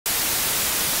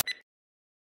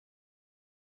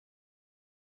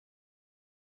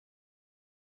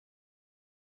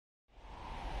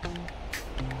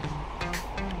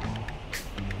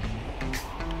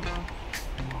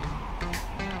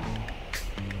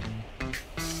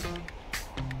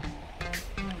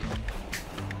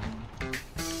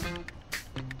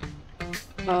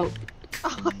Oh.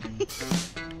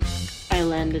 I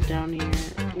landed down here.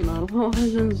 No, I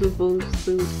wasn't supposed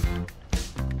to.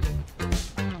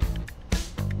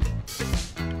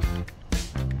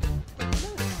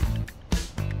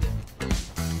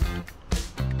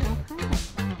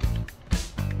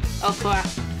 Oh, fuck.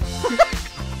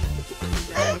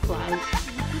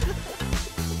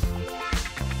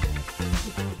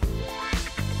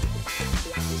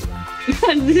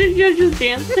 Didn't you just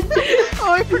dance?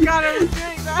 Oh, I forgot I was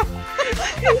doing that.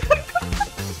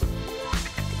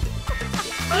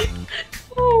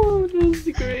 Oh, that was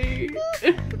great.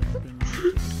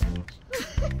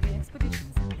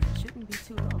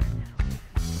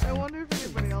 I wonder if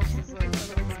anybody else is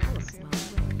like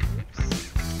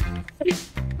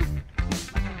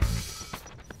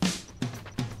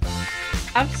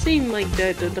I've seen like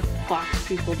the fox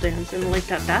people dancing like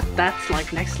that's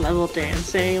like next level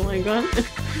dancing, like what?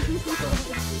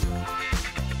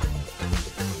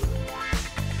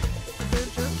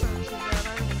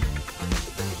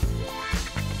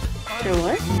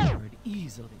 What?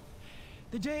 Easily.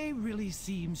 The day really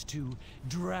seems to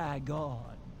drag on.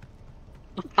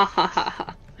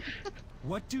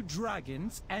 What do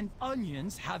dragons and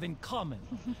onions have in common?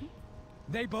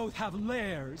 They both have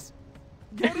layers.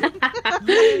 Get it?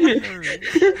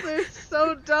 Layers. They're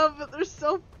so dumb, but they're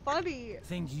so funny.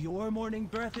 Think your morning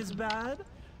breath is bad?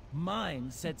 Mine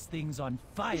sets things on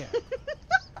fire.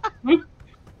 Wait,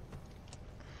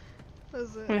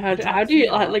 how do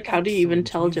you like? How do you even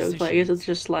tell jokes? Like, is it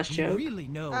just slash joke? Really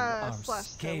know our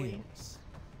scales.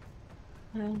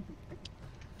 Well.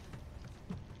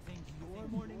 Think your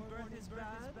morning breath is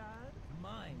bad?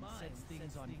 Mine sets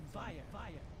things on fire.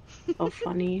 Oh,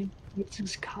 funny. It's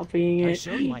just copying it. I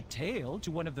showed my tail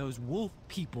to one of those wolf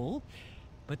people,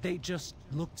 but they just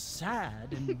looked sad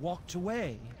and walked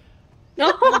away.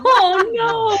 Oh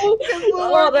no!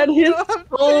 Oh, that hits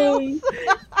home.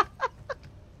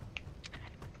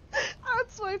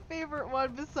 That's my favorite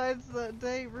one. Besides the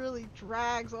day really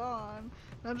drags on.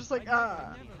 And I'm just like,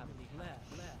 ah.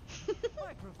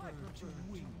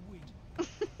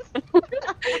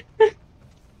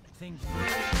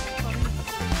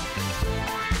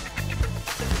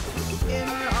 In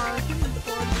our human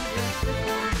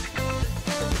form,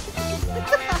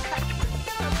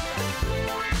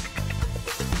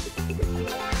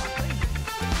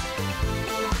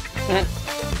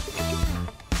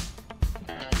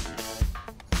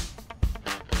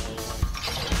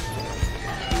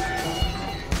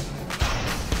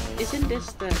 Isn't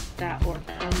this that orc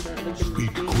from the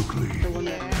Speak quickly. The one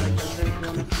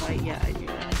that the fight? Yeah, I do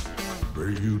that.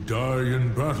 May you die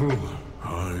in battle.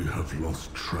 I have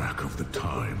lost track of the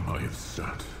time I have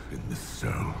sat in this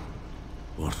cell.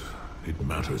 But it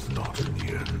matters not in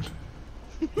the end.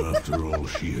 After all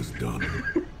she has done,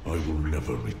 I will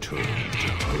never return to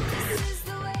her. This is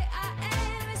the way I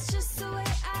am, it's just the way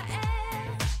I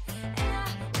am. And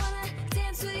I wanna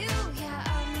dance with you, yeah,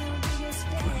 I'm your biggest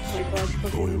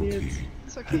fan. Loyalty.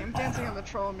 it's okay, I'm dancing on the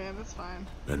troll, man, that's fine.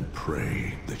 And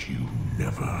pray that you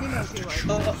never He knows have he to likes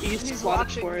choose. it. He's He's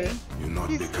watching watching for me. it. You're not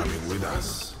becoming with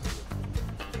us.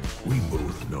 We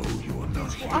both know you are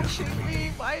not here for Watching me.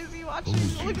 me? Why is he watching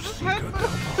Who's me? Look at you his seeker head down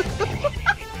move. the hall?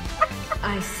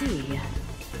 I see.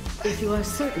 If you are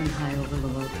certain, High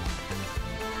Overlord.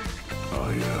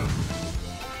 I am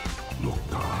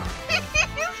Loktar.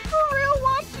 He's for real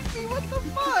watching me, what the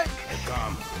fuck?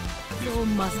 Come. So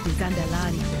must be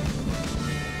Zandalari.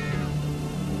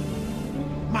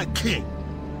 My king,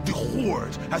 the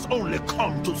Horde has only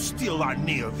come to steal our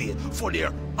Nearville for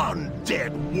their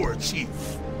undead war chief.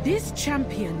 This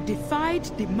champion defied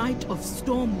the might of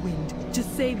Stormwind to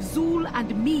save Zul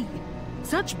and me.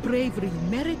 Such bravery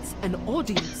merits an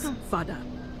audience, Father.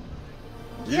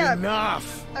 Yeah,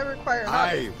 Enough! I require help.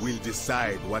 I will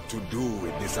decide what to do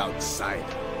with this outsider.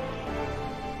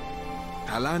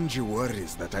 Talanji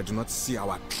worries that I do not see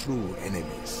our true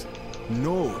enemies.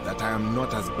 Know that I am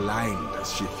not as blind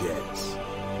as she fears.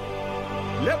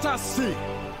 Let us see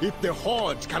if the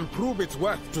Horde can prove its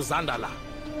worth to Zandala.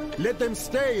 Let them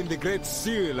stay in the Great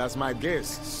Seal as my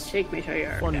guests. Shake me to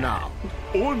your For now,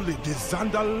 only the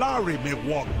Zandalari may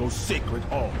walk those sacred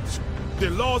halls. The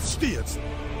law states,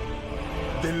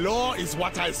 the law is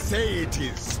what I say it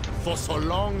is, for so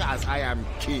long as I am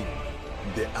king.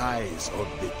 The eyes of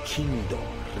the kingdom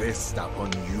rest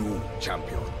upon you,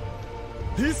 champion.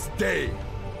 This day,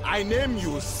 I name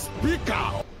you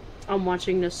Speaker. I'm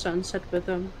watching the sunset with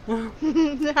him.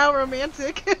 How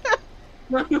romantic.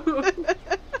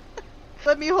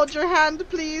 Let me hold your hand,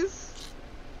 please.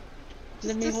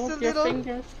 Let me Just hold a your little-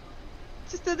 fingers.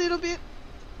 Just a little bit.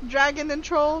 Dragon and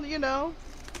troll, you know.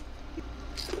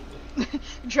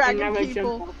 Dragon never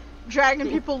people. jump off. Dragon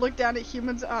people look down at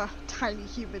humans. Tiny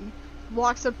human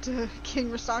walks up to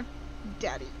King Rastak.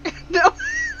 Daddy. No.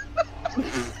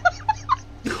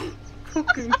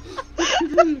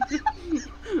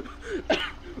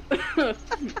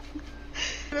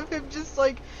 Of him just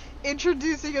like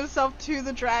introducing himself to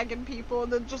the dragon people,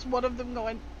 and then just one of them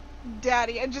going,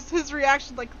 "Daddy," and just his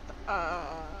reaction, like,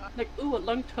 Like, ooh, what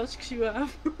long tusks you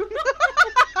have.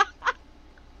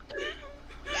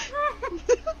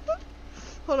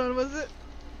 Hold on, was it?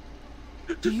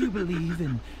 Do you believe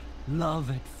in love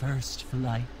at first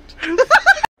flight?